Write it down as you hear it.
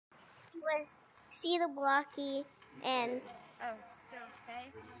with CtheBlocky and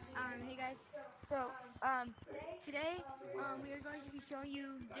hey guys. Today we are going to be showing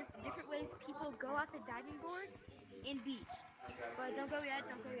you different ways people go off the diving boards in beach. But don't go yet.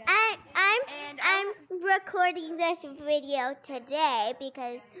 I'm recording this video today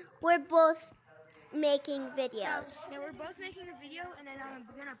because we're both making videos. So, we're both making a video, and then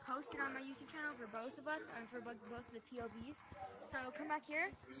we're gonna post it on my YouTube channel for both of us, and for both of the POVs. So come back here,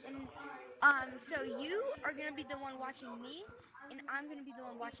 and so you are gonna be the one watching me, and I'm gonna be the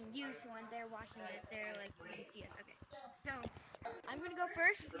one watching you. So when they're watching it, they're like, you can see us. Okay. So I'm gonna go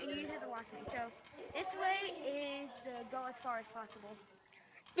first, and you just have to watch me. So this way is the go as far as possible.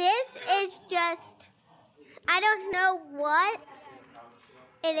 This is just, I don't know what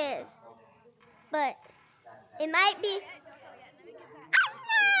it is, but it might be.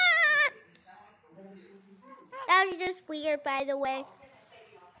 That was just weird, by the way.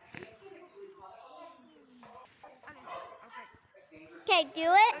 Okay, do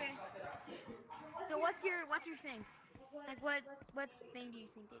it. Okay. So what's your thing? Like what thing do you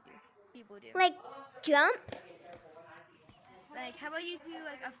think people do? Like jump. Like how about you do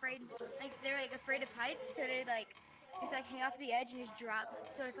like they're like afraid of heights, so they like just like hang off the edge and just drop.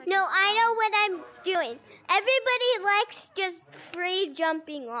 So it's like no, I know what I'm doing. Everybody likes just free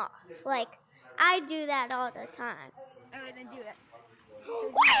jumping off. Like I do that all the time. Okay, then do it.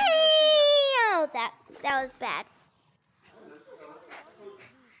 Oh, that was bad.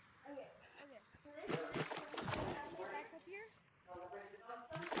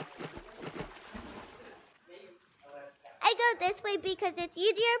 I go this way because it's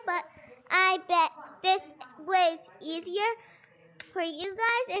easier, but I bet this way is easier for you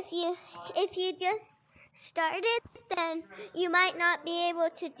guys. If you just started, then you might not be able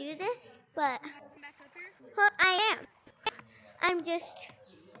to do this, but well, I am. I'm just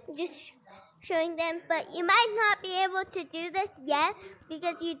showing them, but you might not be able to do this yet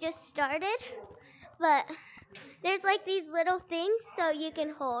because you just started. But there's like these little things so you can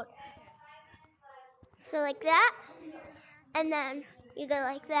hold. So like that, and then you go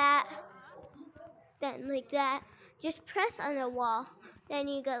like that, then like that. Just press on the wall. Then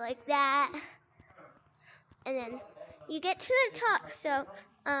you go like that, and then you get to the top. So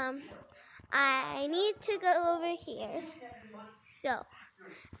I need to go over here. So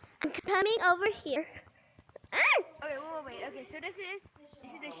I'm coming over here. Okay, wait. Okay, so this is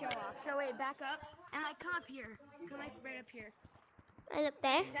the show off. So wait, back up and like come up here. Come like right up here. Right up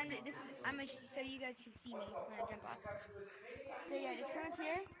there. I'm gonna so you guys can see me when I jump off. So yeah, just come up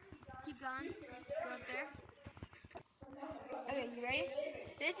here. Keep going. Go up there. Okay, you ready?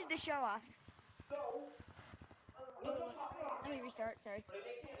 So this is the show off. Let me restart. Sorry.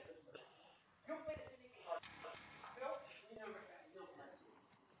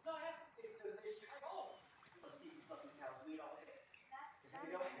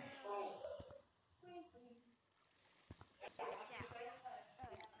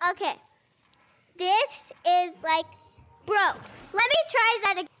 Okay, this is like, bro, let me try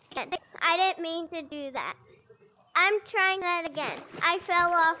that again. I didn't mean to do that. I'm trying that again. I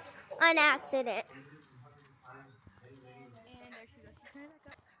fell off on accident.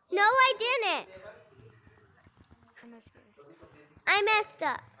 No, I didn't. I messed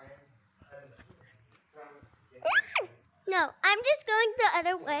up. No, I'm just going the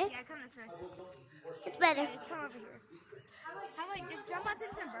other way. Yeah, come this way. It's better. Yeah, just come over here. How about just jump onto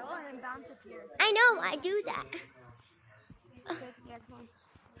this umbrella and then bounce up here? I know, I do that. Okay, yeah, come on.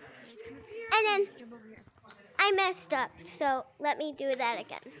 Just come up here And then just jump over here. I messed up, so let me do that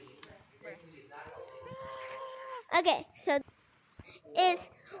again. Okay, so is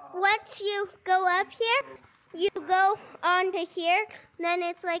once you go up here, you go onto here, then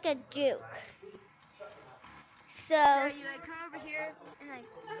it's like a juke. So you like come over here and like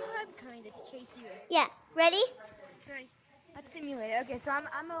I'm coming to chase you. Yeah, ready? Sorry, let's simulate it. Okay, so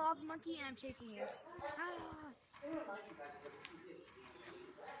I'm a lava monkey and I'm chasing you.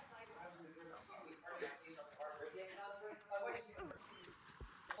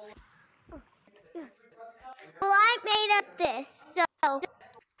 Well, I made up this, so if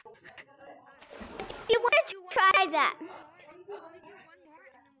you want to try that,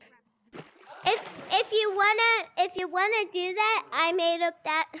 if you wanna do that, I made up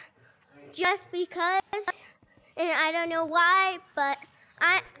that just because, and I don't know why, but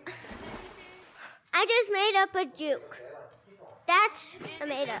I just made up a juke. That's a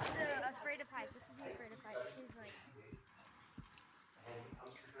made up. Afraid of heights. This is the afraid of heights. This is like.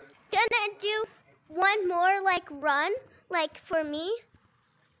 Gonna do one more like run, like for me.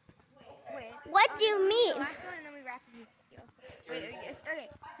 Wait. What do you mean? The last one and then we wrap the video. Wait, okay.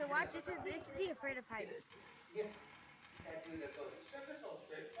 So watch. This is the afraid of heights.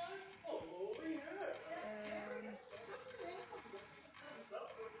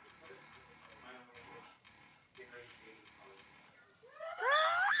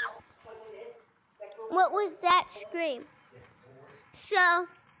 What was that scream? So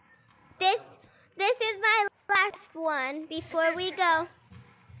this is my last one before we go.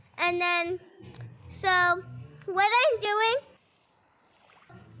 And then so what I'm doing,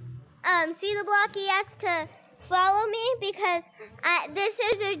 CtheBlocky has to follow me because this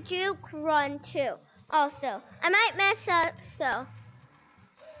is a juke run too. Also, I might mess up. So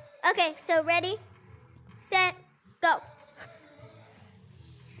okay, so ready, set, go.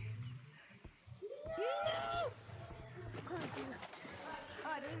 Oh,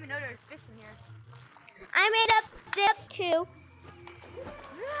 I didn't even know there was fish in here. I made up this too.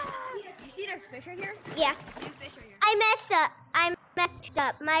 You see there's fish right here? Yeah. New fish right here. I messed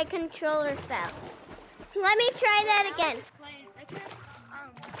up. My controller fell. Let me try that again.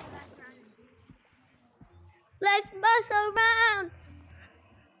 Let's bust around.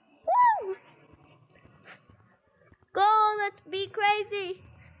 Woo! Go, let's be crazy.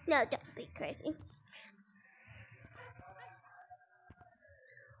 No, don't be crazy.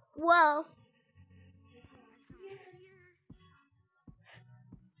 Well,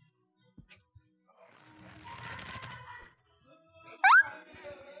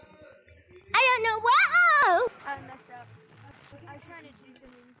 I don't know. Whoa! I messed up. I'm trying to do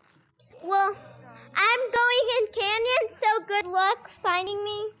something. Well, I'm going in canyon, so good luck finding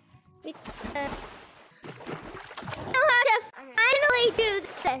me. Because I know how to finally do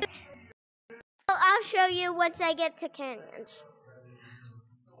this. Well, I'll show you once I get to canyons.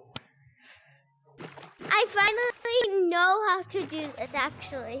 I finally know how to do this,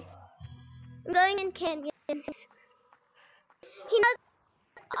 actually. I'm going in canyons. He knows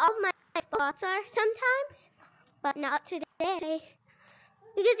all my spots are sometimes, but not today.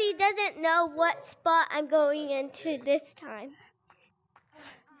 Because he doesn't know what spot I'm going into this time.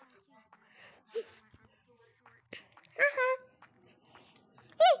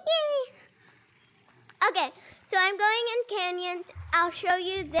 Okay, so I'm going in canyons. I'll show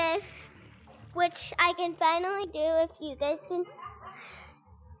you this, which I can finally do if you guys can.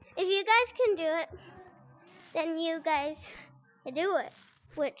 If you guys can do it, then you guys can do it.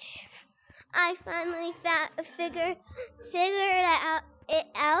 Which I finally figured it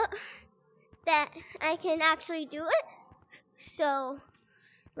out that I can actually do it. So,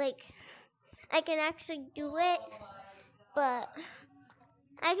 like, I can actually do it, but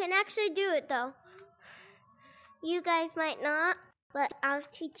I can actually do it though. You guys might not, but I'll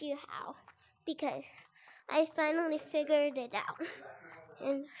teach you how because I finally figured it out.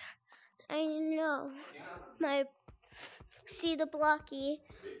 And I know my CtheBlocky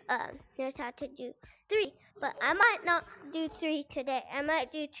knows how to do 3, but I might not do 3 today. I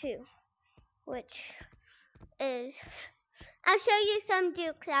might do 2, which is, I'll show you some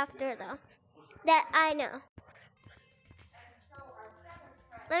dukes after though, that I know.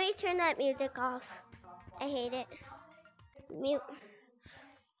 Let me turn that music off. I hate it. Mute.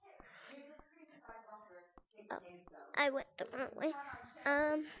 Oh, I went the wrong way.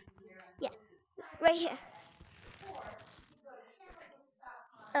 Yeah, right here.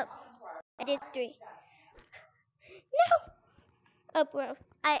 Oh, I did 3. No! Oh, bro,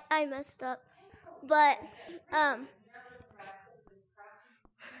 I messed up. But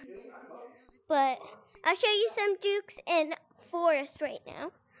I'll show you some dukes in forest right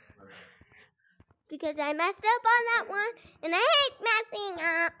now. Because I messed up on that one, and I hate messing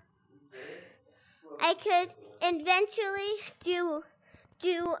up. I could eventually do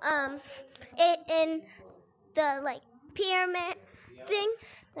it in the like pyramid thing,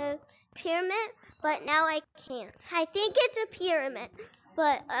 the pyramid, but now I can't. I think it's a pyramid,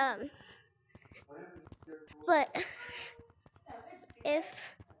 but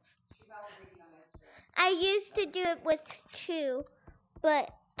if I used to do it with 2, but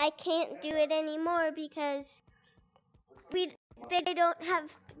I can't do it anymore because they don't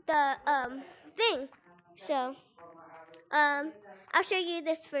have the thing. So I'll show you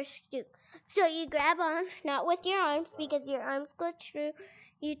this first duke. So you grab on, not with your arms because your arms glitch through.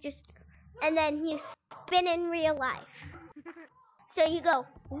 You just, and then you spin in real life. So you go.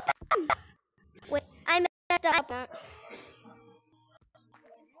 Wait, I messed up.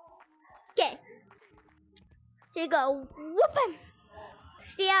 Okay. So you go whoop.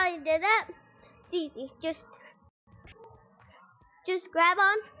 See how I did that? It's easy. Just grab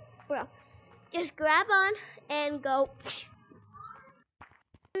on, bro. Just grab on and go.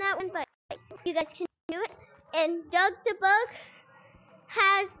 That one, but you guys can do it. And Doug the Bug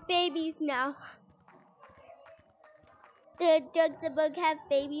has babies now. Does the bug have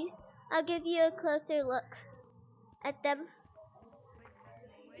babies? I'll give you a closer look at them.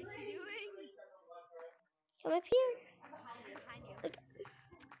 What is she doing? Come up here. I'm behind you. Okay.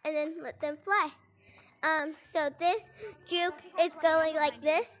 And then let them fly. So this juke is going like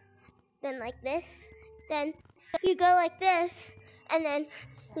this, then like this, then you go like this, and then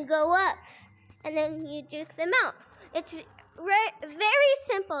you go up, and then you juke them out. It's very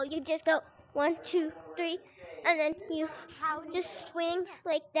simple. You just go 1, 2, 3, and then you just swing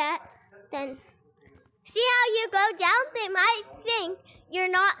like that. Then see how you go down? They might think you're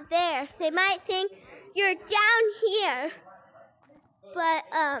not there. They might think you're down here, but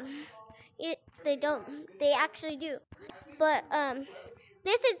they don't. They actually do. But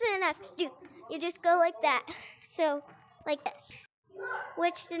this is the next juke. You just go like that. So like this.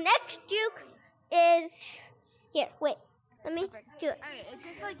 Which the next juke is here. Wait, let me do it. Okay, it's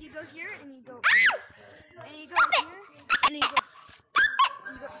just like you go here and you go. And you go Stop here. it! And you go.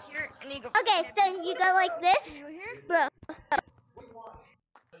 You go here and you go. Okay, so you go like this, You go here. bro.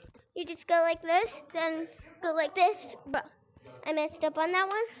 You just go like this, then go like this, bro. I messed up on that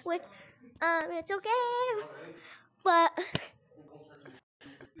one, which it's okay. But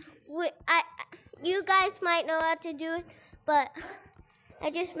you guys might know how to do it, but I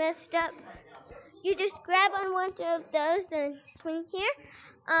just messed up. You just grab on one of those and swing here.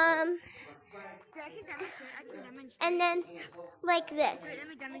 Okay, I can demonstrate. And then like this. Wait, let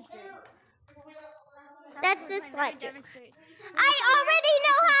me demonstrate. That's the slide Let me juke. demonstrate. I already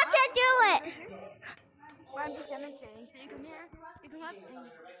know how to do it. Well, I'm just demonstrating. So you come here, you come up,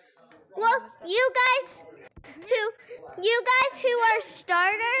 and Well, you guys who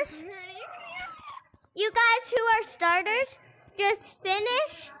are starters, just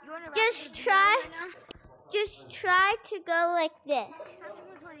finish. Just try to go like this. So,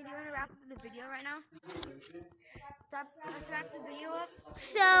 do you want to wrap up the video right now? Let's wrap the video up.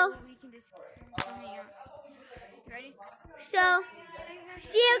 So We can just hang out. You ready? So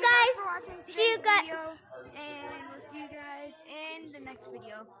see you guys. For watching See you guys. video, and we'll see you guys in the next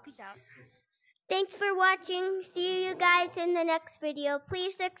video. Peace out. Thanks for watching. See you guys in the next video.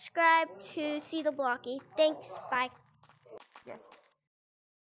 Please subscribe to CtheBlocky. Thanks. Bye. Yes.